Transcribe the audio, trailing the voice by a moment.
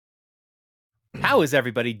How is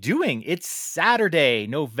everybody doing? It's Saturday,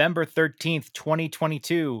 November 13th,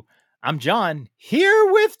 2022. I'm John,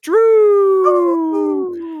 here with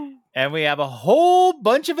Drew. And we have a whole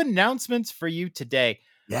bunch of announcements for you today.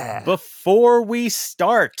 Yeah. Before we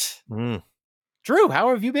start, Mm. Drew, how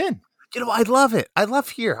have you been? I love it. I love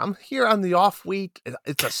here. I'm here on the off week.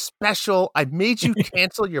 It's a special. I made you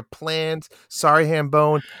cancel your plans. Sorry,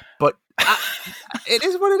 Hambone, but it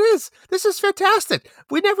is what it is. This is fantastic.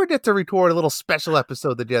 We never get to record a little special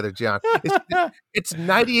episode together, John. It's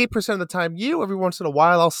 98% of the time you. Every once in a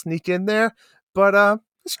while, I'll sneak in there, but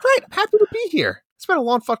it's great. I'm happy to be here. It's been a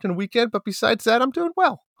long fucking weekend, but besides that, I'm doing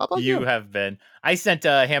well. How about you? You have been. I sent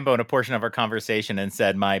Hambone a portion of our conversation and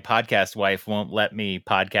said my podcast wife won't let me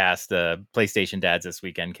podcast PlayStation Dads this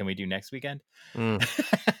weekend. Can we do next weekend? Mm.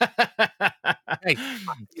 Hey,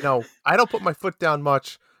 I don't put my foot down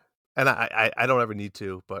much, and I don't ever need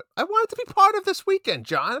to, but I wanted to be part of this weekend,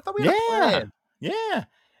 John. I thought we had a plan. Yeah.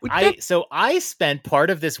 We did. So I spent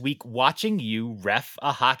part of this week watching you ref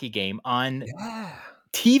a hockey game on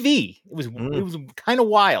TV. It was kind of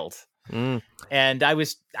wild. And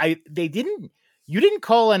you didn't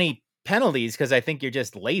call any penalties because I think you're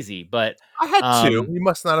just lazy, but I had two. You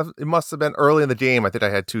must not have. It must have been early in the game. I think I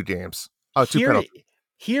had two games. Two penalties.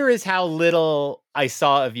 Here is how little I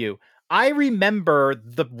saw of you. I remember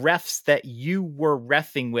the refs that you were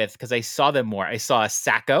reffing with because I saw them more. I saw a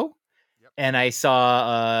Sacco, and I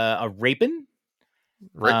saw a Rapin.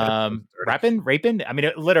 Rapin. I mean,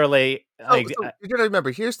 it literally. So you gotta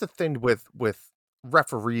remember. Here's the thing with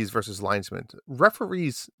referees versus linesmen.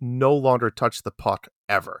 Referees no longer touch the puck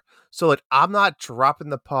ever. So like, I'm not dropping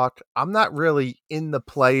the puck. I'm not really in the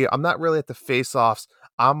play. I'm not really at the face-offs.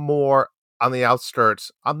 I'm more on the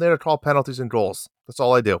outskirts. I'm there to call penalties and goals. That's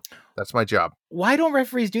all I do. That's my job. Why don't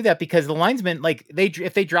referees do that? Because the linesmen, like,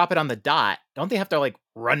 if they drop it on the dot, don't they have to like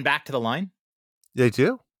run back to the line? They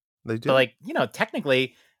do. But like,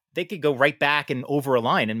 technically they could go right back and over a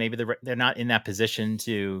line, and maybe they're not in that position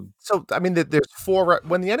to. So, I mean, there's four.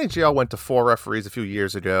 When the NHL went to four referees a few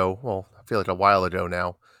years ago, well, I feel like a while ago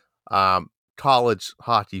now, college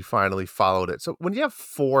hockey finally followed it. So when you have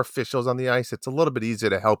four officials on the ice, it's a little bit easier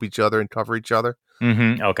to help each other and cover each other.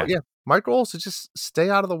 Mm-hmm. Okay. But yeah, my goal is to just stay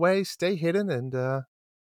out of the way, stay hidden, and the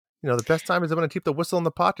best time is I'm going to keep the whistle in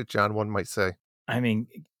the pocket, John. One might say. I mean,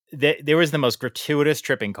 there was the most gratuitous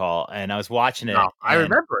tripping call, and I was watching it. I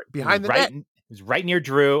remember it behind the net. It was right near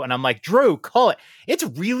Drew, and I'm like, Drew, call it. It's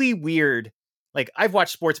really weird. Like, I've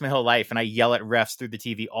watched sports my whole life, and I yell at refs through the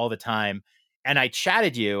TV all the time. And I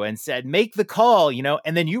chatted you and said, make the call,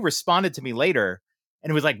 and then you responded to me later, and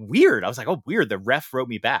it was like weird. I was like, oh, weird. The ref wrote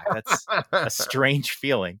me back. That's a strange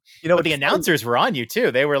feeling. But the announcers were on you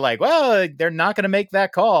too. They were like, well, they're not going to make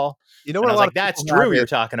that call. You know what? I was like, that's Drew you're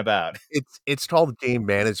talking about. It's called game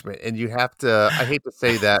management, and you have to. I hate to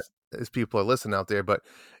say that as people are listening out there, but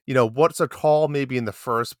what's a call maybe in the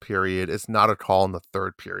first period is not a call in the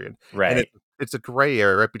third period, right? And it's a gray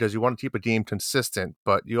area, right? Because you want to keep a game consistent,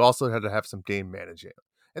 but you also have to have some game managing,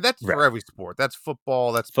 and that's for every sport. That's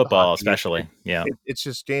football. That's football, hockey. Especially. Yeah, it's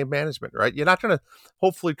just game management, right? You're not going to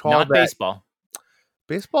hopefully call not that baseball.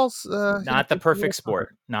 Baseball's not the perfect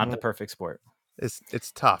sport. Not the perfect sport.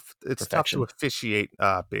 It's tough. It's tough to officiate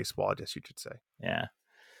baseball, I guess you could say. Yeah,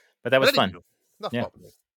 but that was fun. Yeah.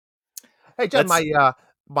 Hey, John,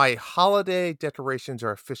 my holiday decorations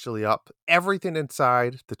are officially up. Everything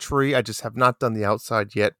inside the tree. I just have not done the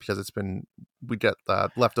outside yet because we got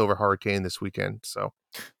leftover hurricane this weekend. So,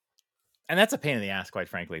 and that's a pain in the ass, quite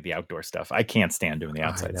frankly. The outdoor stuff. I can't stand doing the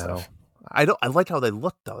outside stuff. I like how they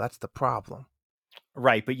look though. That's the problem.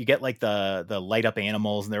 Right, but you get like the light up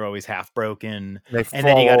animals, and they're always half broken. And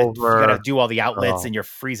then you gotta do all the outlets, and you're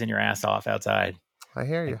freezing your ass off outside. I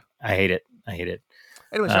hear you. I hate it.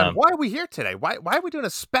 Anyway, John, why are we here today? Why are we doing a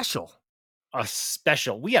special?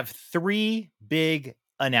 We have three big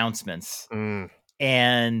announcements,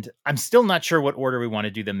 and I'm still not sure what order we want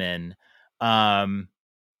to do them in. I'm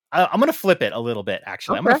going to flip it a little bit.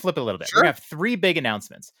 Actually, I'm going to flip it a little bit. Sure. We have three big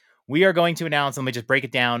announcements. We are going to announce. Let me just break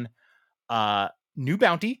it down. New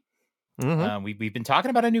bounty. We've been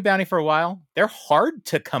talking about a new bounty for a while. They're hard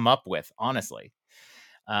to come up with, honestly.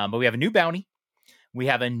 But we have a new bounty. We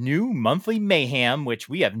have a new monthly mayhem, which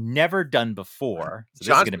we have never done before. So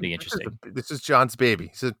this is going to be interesting. This is John's baby.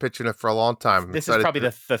 He's been pitching it for a long time. This is probably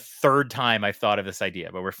the third time I've thought of this idea,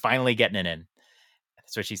 but we're finally getting it in.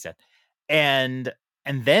 That's what she said. And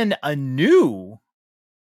then a new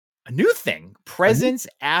thing, Presents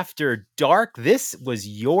After Dark. This was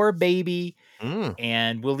your baby,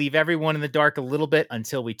 and we'll leave everyone in the dark a little bit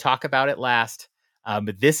until we talk about it last.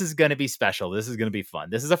 But this is going to be special. This is going to be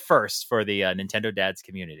fun. This is a first for the Nintendo Dads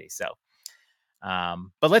community. So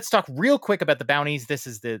But let's talk real quick about the bounties. This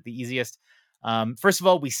is the easiest. First of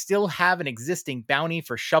all, we still have an existing bounty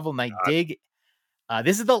for Shovel Knight Dig.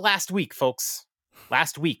 This is the last week, folks.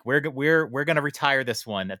 Last week, we're going to retire this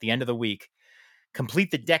one at the end of the week.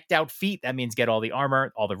 Complete the decked out feat. That means get all the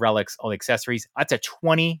armor, all the relics, all the accessories. That's a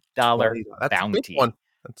 $20 bounty. That's a good one.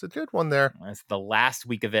 That's a good one there. That's the last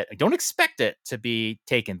week of it. I don't expect it to be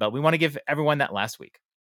taken, but we want to give everyone that last week.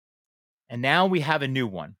 And now we have a new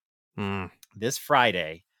one. This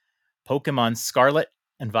Friday, Pokemon Scarlet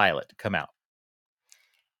and Violet come out.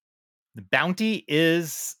 The bounty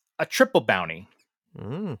is a triple bounty.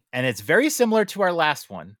 And it's very similar to our last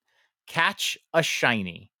one. Catch a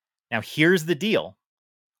shiny. Now, here's the deal.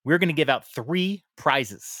 We're going to give out 3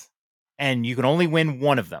 prizes, and you can only win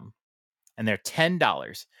one of them. And they're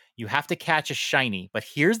 $10. You have to catch a shiny, but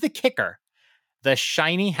here's the kicker. The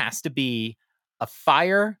shiny has to be a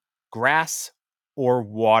fire, grass, or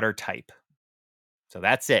water type. So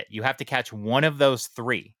that's it. You have to catch one of those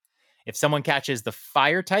 3. If someone catches the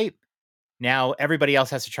fire type, now everybody else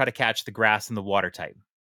has to try to catch the grass and the water type.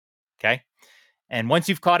 Okay? And once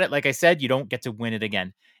you've caught it, like I said, you don't get to win it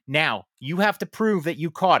again. Now, you have to prove that you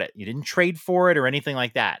caught it. You didn't trade for it or anything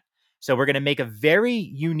like that. So we're going to make a very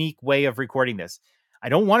unique way of recording this. I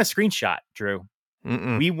don't want a screenshot, Drew.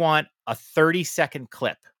 We want a 30-second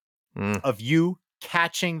clip of you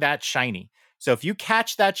catching that shiny. So if you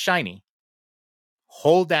catch that shiny,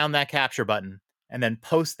 hold down that capture button and then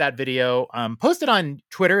post that video. Post it on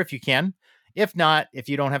Twitter if you can. If not, if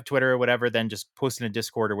you don't have Twitter or whatever, then just post it in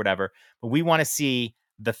Discord or whatever. But we want to see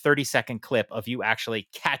the 30-second clip of you actually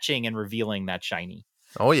catching and revealing that shiny.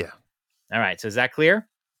 Oh, yeah. All right. So is that clear?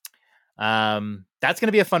 That's going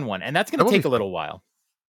to be a fun one. And that's going to take a little while.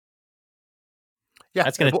 Yeah.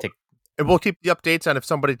 That's going to take. And we'll keep the updates on if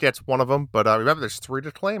somebody gets one of them. But remember, there's 3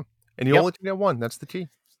 to claim. And you only can get one. That's the key.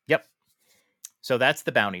 Yep. So that's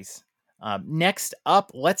the bounties. Next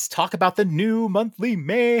up, let's talk about the new monthly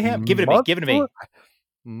mayhem. Give it to me. Give it to me.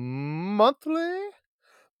 Monthly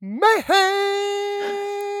mayhem.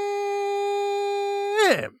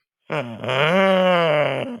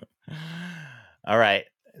 All right.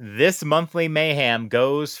 This monthly mayhem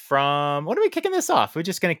goes from. When are we kicking this off? We're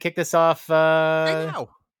just going to kick this off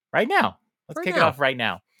right now. Let's kick it off right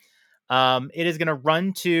now. It is going to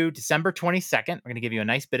run to December 22nd. We're going to give you a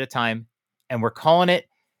nice bit of time, and we're calling it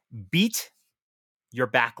Beat Your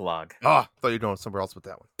Backlog. Oh, I thought you were going somewhere else with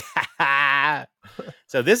that one.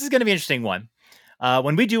 So this is going to be an interesting one.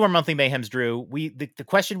 When we do our monthly mayhems, Drew, the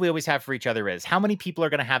question we always have for each other is, how many people are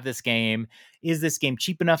going to have this game? Is this game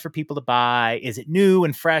cheap enough for people to buy? Is it new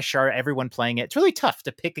and fresh? Are everyone playing it? It's really tough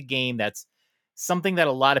to pick a game that's something that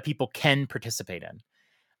a lot of people can participate in.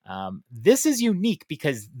 This is unique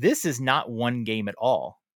because this is not one game at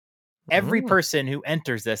all. Every person who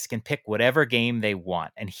enters this can pick whatever game they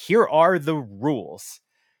want. And here are the rules.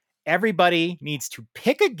 Everybody needs to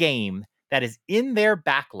pick a game that is in their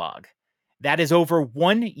backlog that is over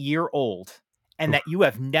 1 year old and that you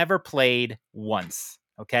have never played once.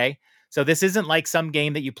 Okay. So this isn't like some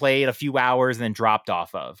game that you played a few hours and then dropped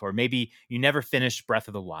off of, or maybe you never finished Breath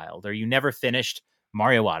of the Wild, or you never finished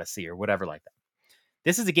Mario Odyssey or whatever like that.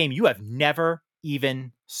 This is a game you have never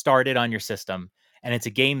even started on your system. And it's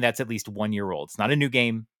a game that's at least 1 year old. It's not a new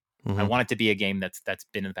game. I want it to be a game that's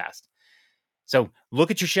been in the past. So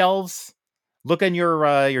look at your shelves, look in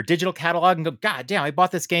your digital catalog and go, God damn, I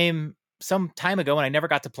bought this game some time ago and I never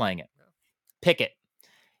got to playing it. Pick it.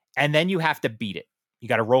 And then you have to beat it. You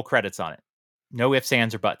got to roll credits on it. No ifs,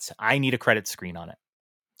 ands, or buts. I need a credit screen on it.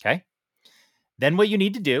 Okay. Then what you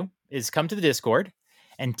need to do is come to the Discord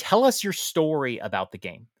and tell us your story about the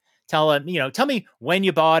game. Tell me when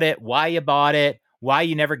you bought it, why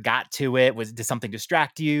you never got to it. Did something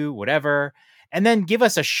distract you? Whatever. And then give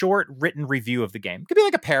us a short written review of the game. It could be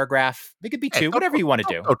like a paragraph. It could be 2, whatever you want to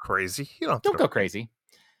do. Don't go crazy. Don't go crazy.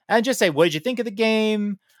 And just say, what did you think of the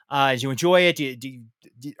game? Did you enjoy it?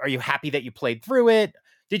 Are you happy that you played through it?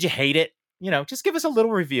 Did you hate it? Just give us a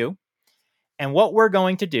little review. And what we're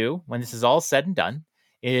going to do when this is all said and done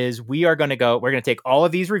is we're going to take all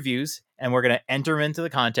of these reviews and we're going to enter them into the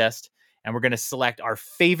contest, and we're going to select our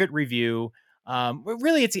favorite review.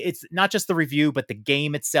 Really, it's not just the review, but the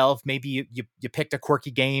game itself. Maybe you picked a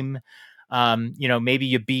quirky game. Maybe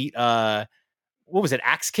you beat what was it?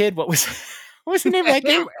 Axe Kid? What was the name of that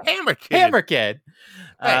game? Hammer Kid. Hammer Kid.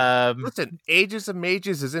 Hey, listen, Ages of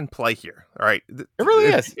Mages is in play here. All right, it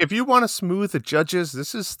really is. If you want to smooth the judges,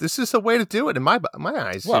 this is a way to do it in my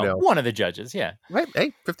eyes. Well, one of the judges, yeah. Right.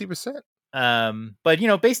 Hey, 50%.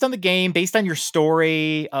 But based on the game, based on your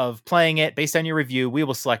story of playing it, based on your review, we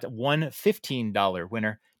will select one $15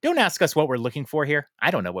 winner Don't ask us what we're looking for here.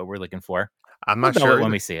 I don't know what we're looking for. I'm We'll not know sure it when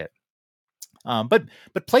either. we see it.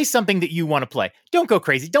 But play something that you want to play. Don't go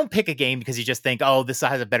crazy. Don't pick a game because you just think, oh, this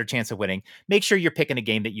has a better chance of winning. Make sure you're picking a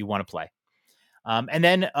game that you want to play. And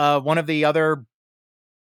then one of the other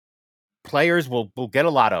players will get a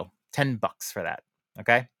lotto, $10 for that.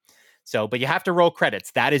 Okay. So, but you have to roll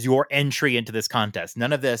credits. That is your entry into this contest.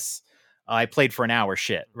 None of this, I played for an hour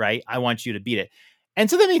shit, right? I want you to beat it. And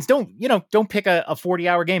so that means don't pick a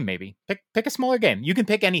 40-hour game, maybe. Pick a smaller game. You can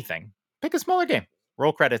pick anything. Pick a smaller game.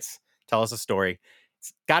 Roll credits. Tell us a story.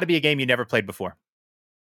 It's got to be a game you never played before.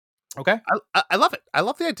 Okay. I love it. I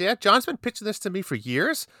love the idea. John's been pitching this to me for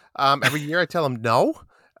years. Every year I tell him no.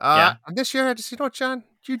 Yeah. And this year I just, John,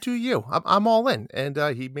 you do you. I'm all in. And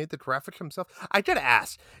he made the graphic himself. I gotta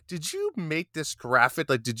ask, did you make this graphic?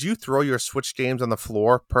 Like, did you throw your Switch games on the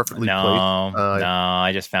floor perfectly placed? No,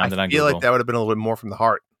 I just found it on Google. I feel like that would have been a little bit more from the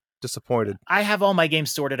heart. Disappointed. I have all my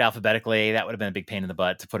games sorted alphabetically. That would have been a big pain in the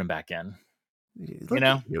butt to put them back in.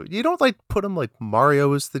 You don't like put them like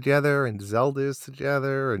Mario's together and Zelda's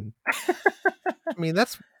together, and I mean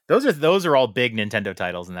those are all big Nintendo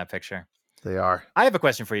titles in that picture. They are. I have a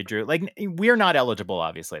question for you, Drew. Like, we're not eligible,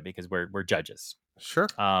 obviously, because we're judges. Sure.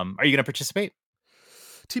 Are you going to participate?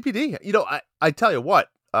 TPD. I tell you what.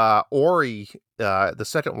 Ori, the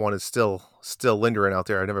second one is still lingering out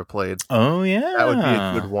there. I never played. Oh yeah, that would be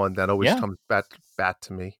a good one. That always comes back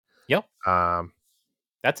to me. Yep.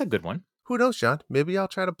 That's a good one. Who knows, John? Maybe I'll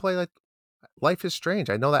try to play like Life is Strange.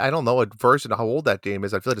 I know that I don't know what version of how old that game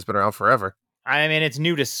is. I feel like it's been around forever. I mean, it's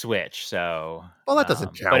new to Switch, so that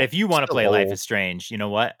doesn't count. But if you want to play Life is Strange, you know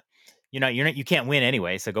what? You can't win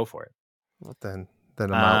anyway, so go for it. Well, then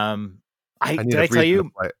I'm out. Did I tell you,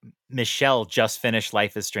 Michelle just finished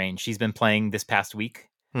Life is Strange. She's been playing this past week.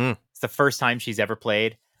 It's the first time she's ever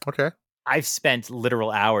played. Okay. I've spent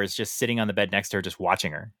literal hours just sitting on the bed next to her, just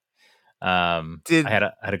watching her. I had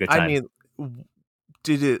a good time. I mean,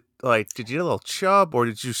 did you get a little chub or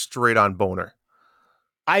did you straight on boner?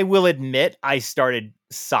 I will admit I started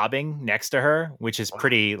sobbing next to her, which is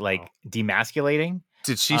pretty demasculating.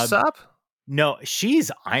 Did she sob? No,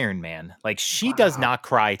 she's Iron Man. Like, she does not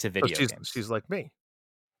cry to video games. She's like me.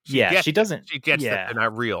 She doesn't. She gets that they're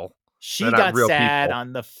not real. She got sad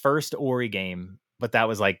on the first Ori game, but that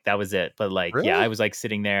was it. But really? I was like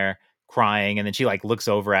sitting there crying, and then she like looks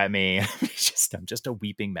over at me. I'm just a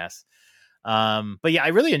weeping mess. But yeah, I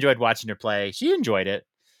really enjoyed watching her play. She enjoyed it.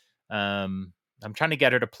 I'm trying to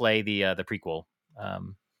get her to play the prequel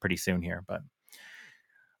pretty soon here, but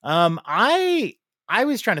I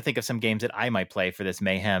was trying to think of some games that I might play for this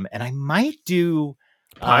mayhem, and I might do.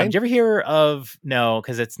 Did you ever hear of? No,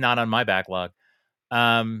 because it's not on my backlog.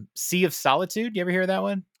 Sea of Solitude. You ever hear of that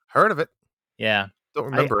one? Heard of it? Yeah, don't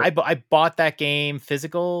remember. I bought that game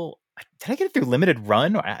physical. Did I get it through limited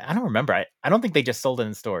run? I don't remember. I don't think they just sold it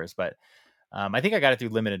in stores, but I think I got it through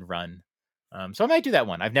limited run. So I might do that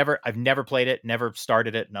one. I've never played it, never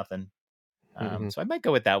started it, nothing. So I might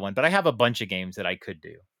go with that one. But I have a bunch of games that I could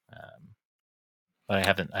do, but I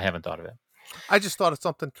haven't thought of it. I just thought of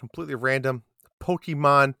something completely random.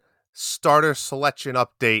 Pokemon starter selection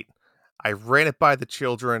update. I ran it by the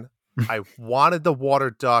children. I wanted the water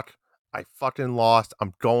duck. I fucking lost.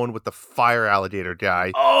 I'm going with the fire alligator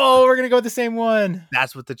guy. Oh, we're gonna go with the same one.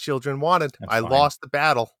 That's what the children wanted. That's fine. Lost the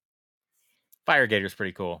battle. Fire Gator's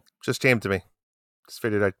pretty cool. Just came to me. Just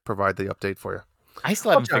figured I'd provide the update for you. I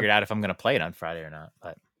still haven't figured out if I'm going to play it on Friday or not.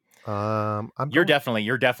 But you're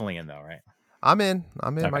definitely in though, right? I'm in.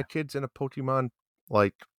 Okay. My kid's in a Pokemon.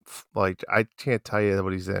 Like I can't tell you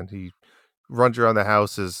what he's in. He runs around the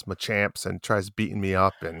house as Machamps and tries beating me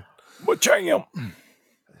up and Machamp.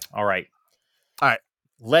 All right.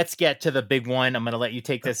 Let's get to the big one. I'm going to let you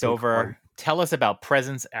take this over. Tell us about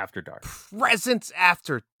Presents After Dark. Presents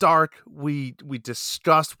After Dark. We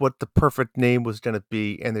discussed what the perfect name was going to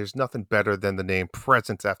be, and there's nothing better than the name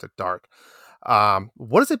Presents After Dark.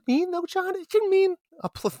 What does it mean, though, John? It can mean a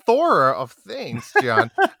plethora of things,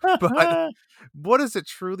 John. But what does it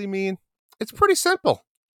truly mean? It's pretty simple.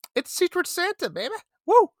 It's Secret Santa, baby.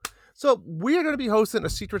 Woo! So we're going to be hosting a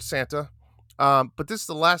Secret Santa. But this is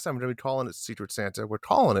the last time we're going to be calling it Secret Santa. We're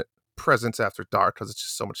calling it Presents After Dark because it's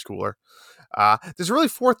just so much cooler. There's really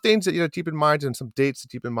 4 things that you keep in mind and some dates to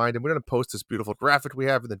keep in mind. And we're going to post this beautiful graphic we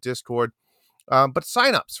have in the Discord. But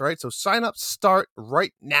signups, right? So signups start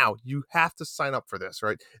right now. You have to sign up for this,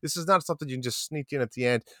 right? This is not something you can just sneak in at the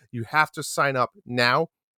end. You have to sign up now.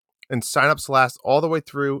 And signups last all the way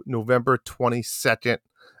through November 22nd.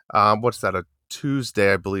 What's that? A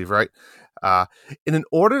Tuesday, I believe, right? And in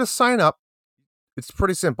order to sign up, it's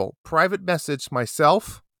pretty simple. Private message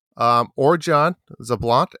myself or John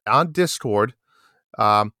Zablant on Discord.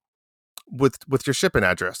 with your shipping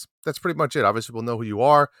address. That's pretty much it. Obviously, we'll know who you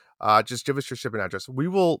are. Just give us your shipping address. We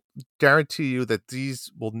will guarantee you that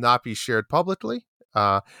these will not be shared publicly.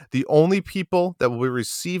 The only people that will be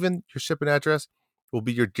receiving your shipping address will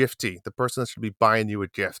be your giftee, the person that's going to be buying you a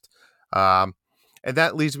gift. And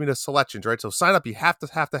that leads me to selections, right? So sign up. You have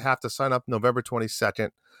to sign up November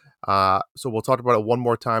 22nd. So we'll talk about it one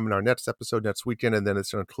more time in our next episode next weekend, and then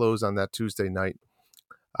it's going to close on that Tuesday night.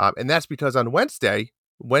 And that's because on Wednesday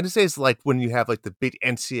is like when you have like the big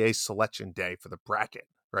NCAA selection day for the bracket,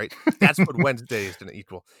 right? That's what Wednesday is going to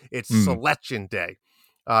equal. It's selection day.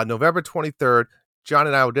 November 23rd, John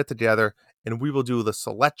and I will get together and we will do the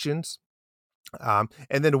selections. And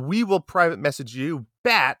then we will private message you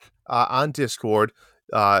back on Discord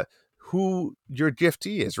who your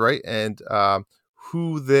giftee is, right? And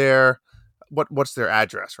who what's their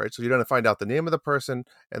address, right? So you're going to find out the name of the person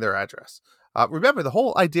and their address. Remember, the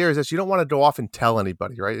whole idea is that you don't want to go off and tell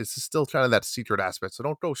anybody, right? It's still kind of that secret aspect. So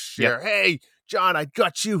don't go share, Hey, John, I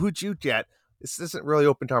got you. Who'd you get? This isn't really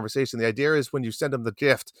open conversation. The idea is when you send them the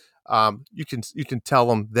gift, you can tell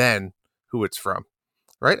them then who it's from,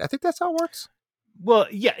 right? I think that's how it works. Well,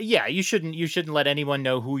 yeah. You shouldn't let anyone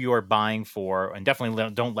know who you're buying for, and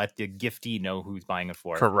definitely don't let the giftee know who's buying it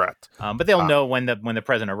for. Correct. But they'll know when the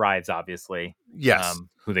present arrives, obviously. Yes.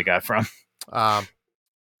 Who they got from.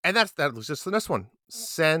 And that was just the next one.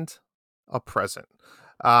 Send a present.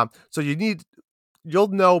 So you'll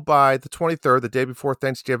know by the 23rd, the day before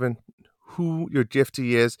Thanksgiving, who your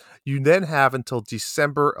giftee is. You then have until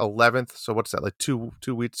December 11th. So what's that, like 2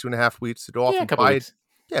 weeks, 2.5 weeks to go off and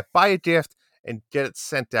buy a gift and get it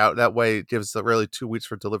sent out. That way it gives really 2 weeks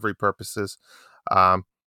for delivery purposes.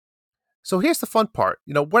 So here's the fun part.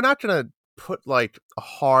 We're not going to put like a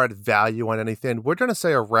hard value on anything. We're going to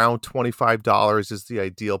say around $25 is the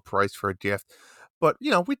ideal price for a gift. But,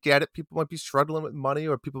 we get it. People might be struggling with money,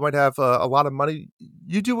 or people might have a lot of money.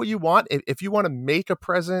 You do what you want. If you want to make a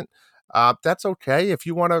present, that's okay. If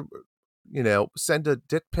you want to, send a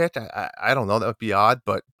dick pic, I don't know, that would be odd,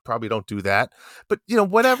 but probably don't do that. But,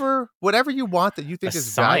 whatever you want that you think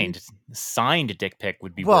is signed dick pic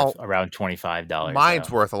would be worth around $25.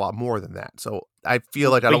 Mine's worth a lot more than that. So I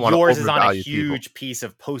feel like I don't want to yours is on a huge people. Piece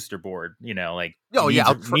of poster board,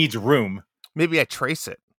 needs room. Maybe I trace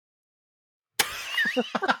it. You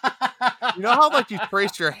know how like you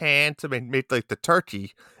trace your hand to make like the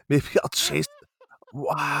turkey? Maybe I'll chase.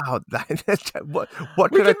 Wow,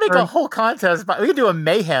 what we could make a whole contest? We could do a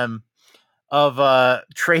mayhem of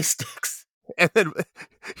trace sticks. And then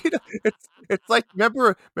it's like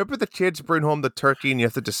remember the kids bring home the turkey and you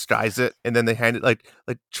have to disguise it, and then they hand it like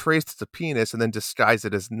trace the penis and then disguise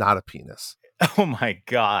it as not a penis. Oh my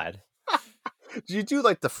god! Do you do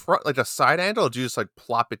like the front, like a side angle, or do you just like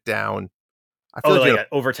plop it down? I feel like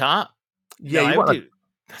over top. Yeah, I would do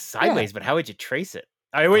sideways, but how would you trace it?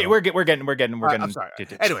 All right, we're getting. I'm sorry.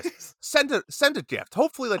 Anyways, send a gift.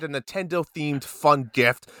 Hopefully, like a Nintendo themed fun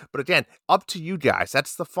gift. But again, up to you guys.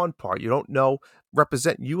 That's the fun part. You don't know.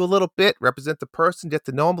 Represent you a little bit. Represent the person. Get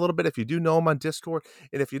to know them a little bit. If you do know them on Discord,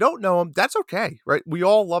 and if you don't know them, that's okay, right? We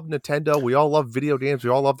all love Nintendo. We all love video games. We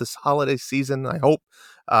all love this holiday season. I hope.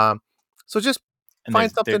 So just find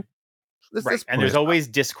something. And there's always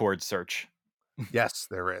Discord search. Yes,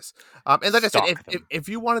 there is. And like I said, if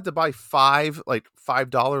you wanted to buy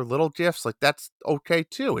 $5 little gifts, like that's okay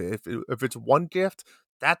too. If it's one gift,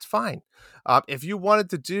 that's fine. If you wanted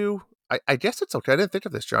to do, I guess it's okay. I didn't think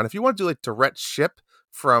of this, John. If you want to do like direct ship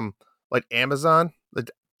from like Amazon, like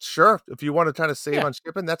sure. If you want to kind of save on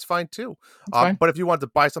shipping, that's fine too. But if you want to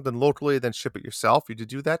buy something locally, then ship it yourself, you could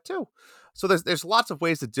do that too. So there's lots of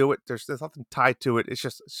ways to do it. There's nothing tied to it. It's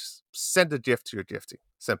just send a gift to your giftee.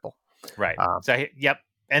 Simple. Right.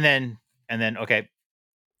 And then okay.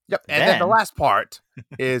 Yep. And then the last part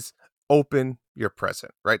is open your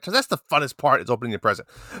present, right? Because that's the funnest part, is opening your present.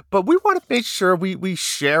 But we want to make sure we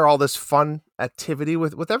share all this fun activity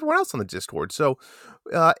with everyone else on the Discord. So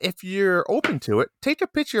if you're open to it, take a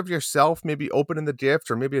picture of yourself, maybe opening the gift,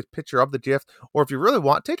 or maybe a picture of the gift. Or if you really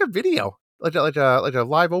want, take a video, like a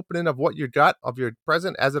live opening of what you got of your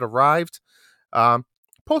present as it arrived.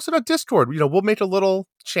 Post it on Discord. We'll make a little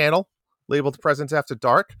channel labeled Presents After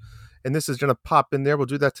Dark, and this is going to pop in there. We'll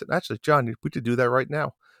do that. Actually, John, we could do that right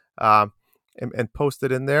now, and post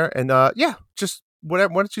it in there. And just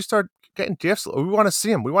whatever. Why don't you start getting gifts? We want to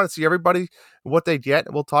see them. We want to see everybody what they get,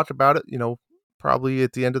 and we'll talk about it. Probably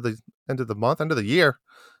at the end of the month, end of the year,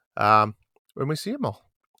 when we see them all.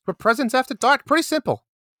 But Presents After Dark, pretty simple.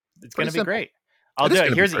 It's going to be great. I'll do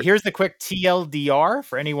it. Here's the quick TLDR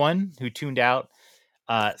for anyone who tuned out.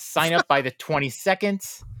 Sign up by the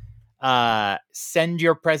 22nd. Send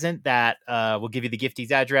your present that we'll give you the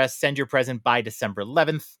gifty's address. Send your present by December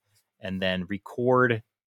 11th, and then record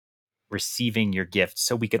receiving your gift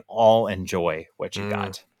so we can all enjoy what you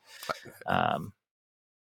got.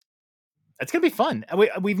 It's gonna be fun.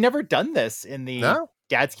 We've never done this in the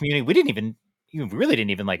dads community. We really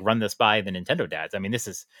didn't even like run this by the Nintendo dads. I mean, this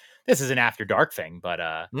is an after dark thing, but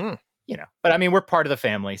but I mean, we're part of the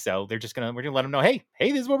family, so we're gonna let them know, hey,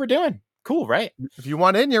 this is what we're doing. Cool, right? If you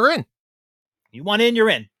want in, you're in. You want in, you're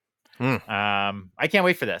in. I can't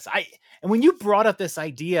wait for this. And when you brought up this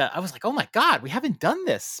idea, I was like, oh my God, we haven't done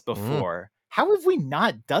this before. How have we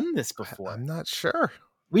not done this before? I'm not sure.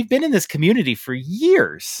 We've been in this community for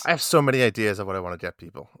years. I have so many ideas of what I want to get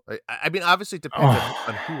people. I mean, obviously it depends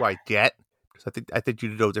on who I get. Because I think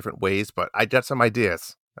you go different ways, but I got some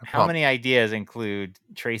ideas. How many ideas include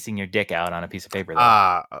tracing your dick out on a piece of paper?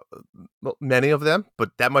 Well, many of them,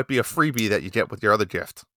 but that might be a freebie that you get with your other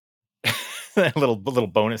gift. a little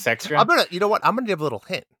bonus extra. You know what? I'm gonna give a little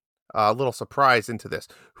hint, a little surprise into this.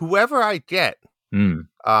 Whoever I get,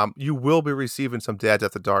 you will be receiving some Dads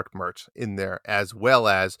After Dark merch in there, as well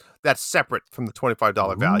as that's separate from the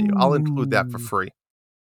 $25 value. I'll include that for free.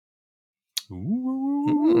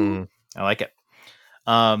 I like it.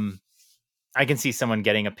 I can see someone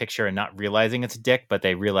getting a picture and not realizing it's a dick, but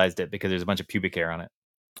they realized it because there's a bunch of pubic hair on it.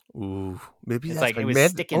 Ooh, maybe it's that's like it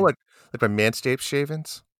was sticking. Like my Manscaped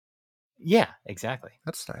shavings. Yeah, exactly.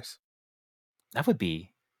 That's nice. That would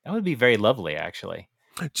be very lovely, actually.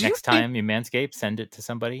 Next time you Manscaped, send it to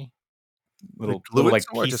somebody. Little like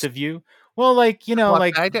piece of you. Well, like,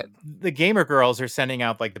 like the gamer girls are sending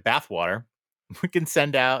out like the bathwater. We can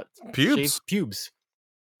send out pubes.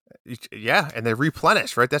 Yeah, and they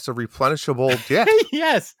replenish, right? That's a replenishable gift.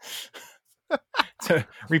 Yes. It's a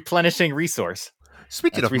replenishing resource.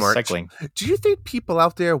 Speaking of recycling, do you think people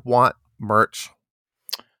out there want merch?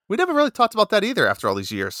 We never really talked about that either after all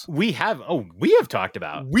these years. We have talked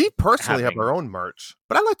about. We personally have our own merch,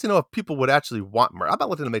 but I'd like to know if people would actually want merch. I'm not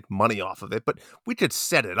looking to make money off of it, but we could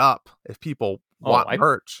set it up if people want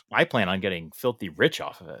merch. I plan on getting filthy rich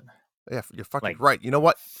off of it. Yeah, you're fucking right. You know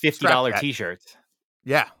what? $50 t-shirts.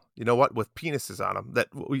 Yeah. You know what? With penises on them that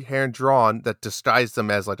we hand drawn that disguise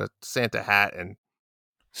them as like a Santa hat and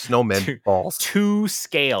snowman balls. To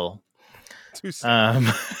scale.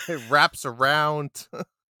 It wraps around.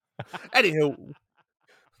 Anywho,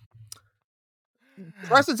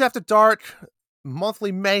 Presents After Dark,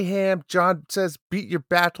 monthly mayhem. John says, beat your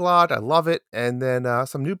backlog. I love it. And then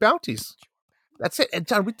some new bounties. That's it. And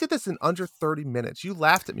John, we did this in under 30 minutes. You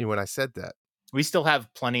laughed at me when I said that. We still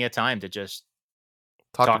have plenty of time to just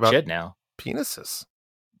talk about shit now. Penises.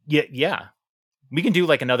 Yeah. We can do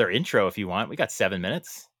like another intro if you want. We got 7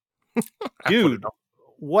 minutes. Dude,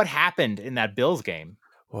 what happened in that Bills game?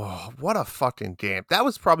 Oh, what a fucking game. That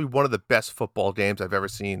was probably one of the best football games I've ever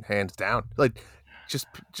seen, hands down. Like, just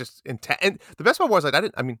intense. And the best part was, like, I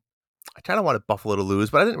kind of wanted Buffalo to lose,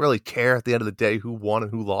 but I didn't really care at the end of the day who won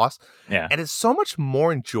and who lost. Yeah. And it's so much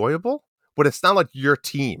more enjoyable, but it's not like your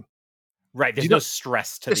team. Right. There's no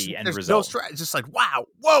stress to the end result. There's no stress. It's just like, wow,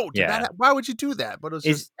 whoa. Why would you do that? But it was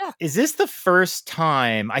is this the first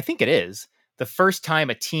time, I think it is, the first time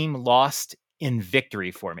a team lost in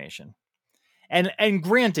victory formation? And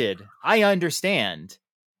granted, I understand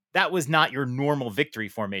that was not your normal victory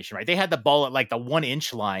formation, right? They had the ball at like the 1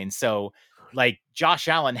 inch line. So like Josh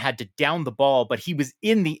Allen had to down the ball, but he was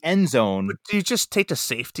in the end zone. But do you just take the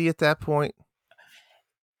safety at that point?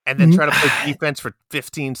 And then try to play defense for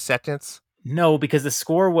 15 seconds? No, because the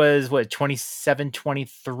score was,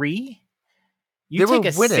 27-23? You take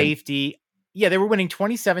a safety. Yeah, they were winning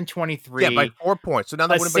 27-23. Yeah, by 4 points. So now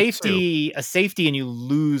they're winning by 2. A safety and you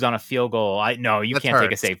lose on a field goal. You can't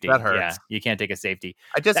take a safety. That hurts. Yeah, you can't take a safety.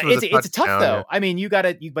 It's tough though. Yeah. I mean, you got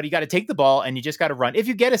to take the ball and you just got to run. If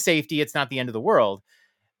you get a safety, it's not the end of the world.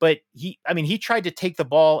 But he tried to take the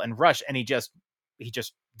ball and rush, and he didn't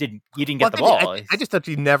get the ball. I just thought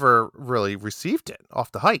he never really received it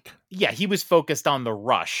off the hike. Yeah, he was focused on the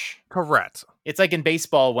rush. Correct. It's like in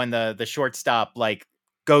baseball when the shortstop like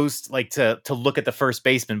goes like to look at the first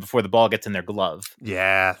baseman before the ball gets in their glove.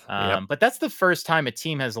 Yeah. But that's the first time a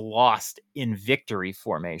team has lost in victory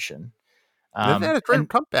formation. They had a great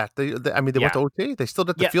comeback. They went to OT. They still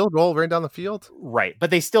did the field goal, ran down the field. Right.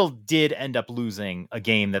 But they still did end up losing a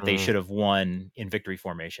game that they should have won in victory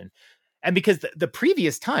formation. And because the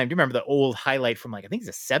previous time, do you remember the old highlight from like, I think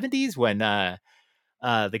it's the 70s when the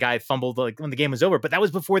guy fumbled when the game was over, but that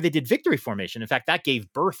was before they did victory formation. In fact, that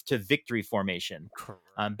gave birth to victory formation.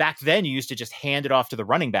 Back then, you used to just hand it off to the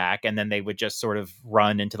running back, and then they would just sort of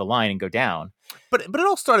run into the line and go down. But it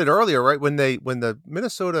all started earlier, right? When the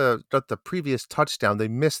Minnesota got the previous touchdown, they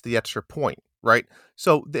missed the extra point, right?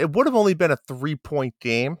 So it would have only been a 3-point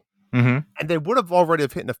game, Mm-hmm. and they would have already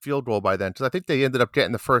have hit a field goal by then. Because I think they ended up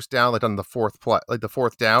getting the first down, like on the fourth play, like the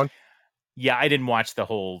fourth down. Yeah, I didn't watch the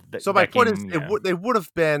whole. So my that point is, game, yeah. they would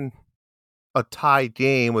have been a tie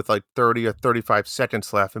game with like 30 or 35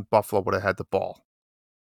 seconds left, and Buffalo would have had the ball.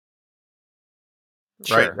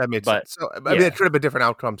 Right, Sure, that made but sense. So I mean, it could have been different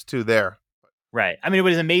outcomes too there. right. I mean, it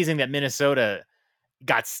was amazing that Minnesota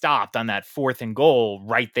got stopped on that 4th and goal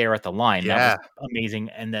right there at the line. Yeah. That was amazing.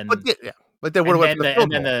 And then, But they would have went for the field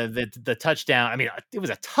goal. And then the touchdown. I mean, it was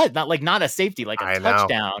a touch, not a safety, like a I know.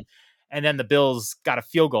 touchdown. And then the Bills got a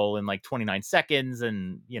field goal in like 29 seconds,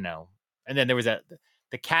 and and then there was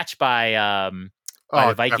the catch by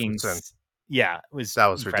the Vikings. Jefferson. Yeah, That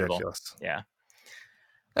was incredible. ridiculous. Yeah.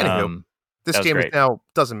 Anywho, this game is now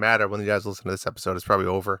doesn't matter when you guys listen to this episode. It's probably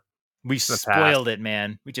over. We spoiled it,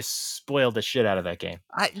 man. We just spoiled the shit out of that game.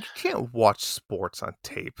 You can't watch sports on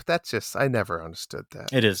tape. That's just, I never understood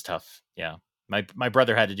that. It is tough. Yeah. My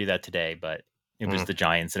brother had to do that today, but it was the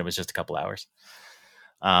Giants and it was just a couple hours.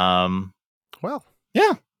 Well,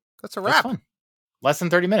 yeah, that's a wrap. Fun. Less than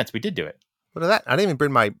 30 minutes. We did do it. Look at that. I didn't even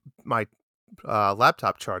bring my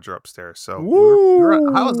laptop charger upstairs. So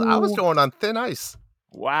I was going on thin ice.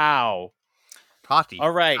 Wow. Cocky.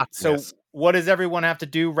 All right. So what does everyone have to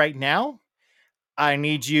do right now? I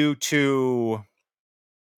need you to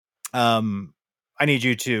DM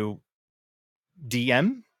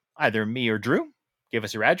either me or Drew. Give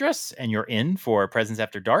us your address and you're in for Presents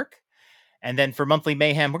After Dark. And then for Monthly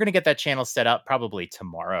Mayhem, we're going to get that channel set up probably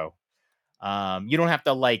tomorrow. You don't have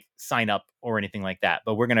to sign up or anything like that,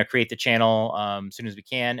 but we're going to create the channel as soon as we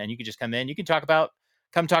can. And you can just come in. You can talk about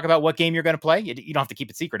what game you're going to play. You don't have to keep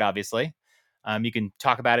it secret, obviously. You can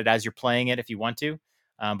talk about it as you're playing it if you want to,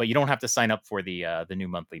 but you don't have to sign up for the new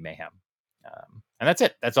Monthly Mayhem. And that's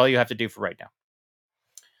it. That's all you have to do for right now.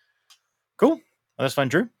 Cool. Well, that's fun,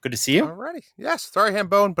 Drew. Good to see you. Alrighty. Yes. Sorry,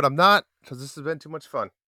 Hambone, but I'm not, because this has been too much fun.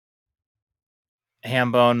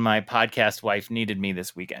 Hambone, my podcast wife needed me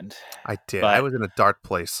this weekend. I did. I was in a dark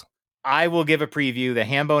place. I will give a preview. The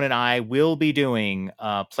Hambone and I will be doing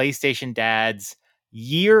PlayStation Dad's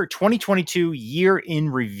 2022 year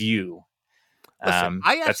in review. Listen,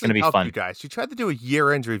 I actually going to be fun. You guys, you tried to do a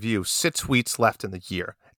year-end review, 6 weeks left in the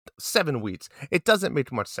year, 7 weeks. It doesn't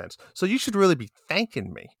make much sense. So you should really be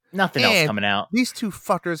thanking me. Nothing else coming out. These two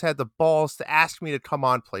fuckers had the balls to ask me to come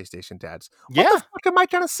on PlayStation Dads. What the fuck am I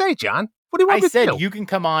going to say, John? What do you want me to do? I said you can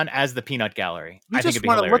come on as the Peanut Gallery. I just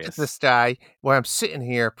want to look at this guy while I'm sitting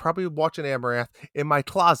here, probably watching Amaranth in my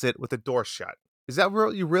closet with the door shut. Is that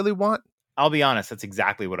what you really want? I'll be honest. That's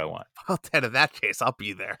exactly what I want. Well, then in that case, I'll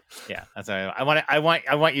be there. Yeah, that's what I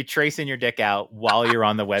want you tracing your dick out while you're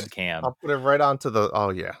on the webcam. I'll put it right onto the. Oh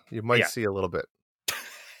yeah, you might see a little bit.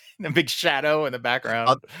 The big shadow in the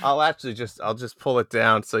background. I'll just pull it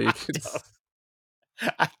down so you can.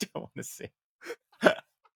 I don't want to see.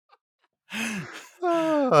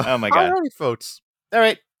 Oh my god! All right, folks. All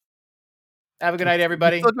right. Have a good night,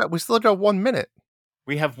 everybody. We still got 1 minute.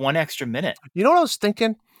 We have 1 extra minute. You know what I was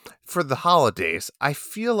thinking? For the holidays, I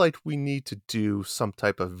feel like we need to do some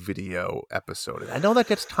type of video episode. I know that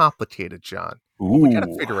gets complicated, John. We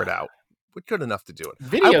gotta figure it out. We're good enough to do it.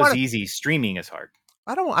 Video's easy. Streaming is hard.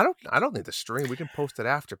 I don't need to stream. We can post it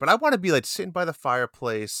after. But I want to be sitting by the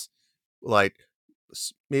fireplace,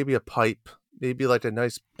 maybe a pipe, maybe a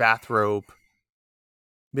nice bathrobe,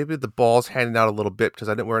 maybe the balls hanging out a little bit because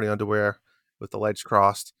I didn't wear any underwear with the legs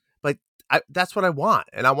crossed. That's what I want,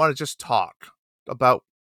 and I want to just talk about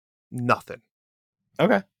nothing.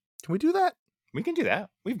 Okay. Can we do that? We can do that.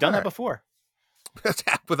 We've done that before.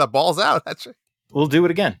 With the balls out. That's right. We'll do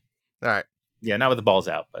it again. All right. Yeah, not with the balls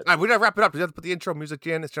out. But all right, we got to wrap it up. We have to put the intro music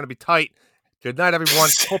in. It's going to be tight. Good night, everyone.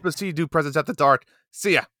 Hope to see you do Presents After Dark.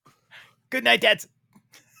 See ya. Good night, dads.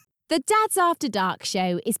 The Dads After Dark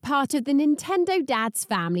show is part of the Nintendo Dads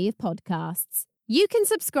family of podcasts. You can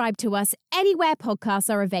subscribe to us anywhere podcasts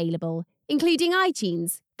are available, including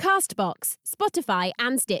iTunes, CastBox, Spotify,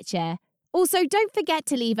 and Stitcher. Also, don't forget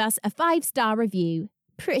to leave us a 5-star review.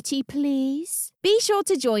 Pretty please. Be sure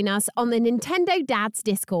to join us on the Nintendo Dads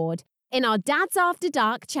Discord in our Dads After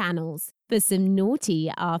Dark channels for some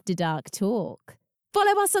naughty After Dark talk.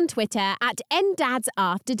 Follow us on Twitter at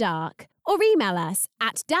NDadsAfterDark or email us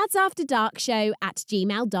at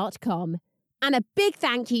dadsafterdarkshow@gmail.com. And a big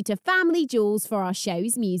thank you to Family Jewels for our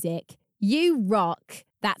show's music. You rock.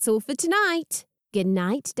 That's all for tonight. Good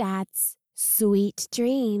night, Dads. Sweet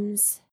dreams.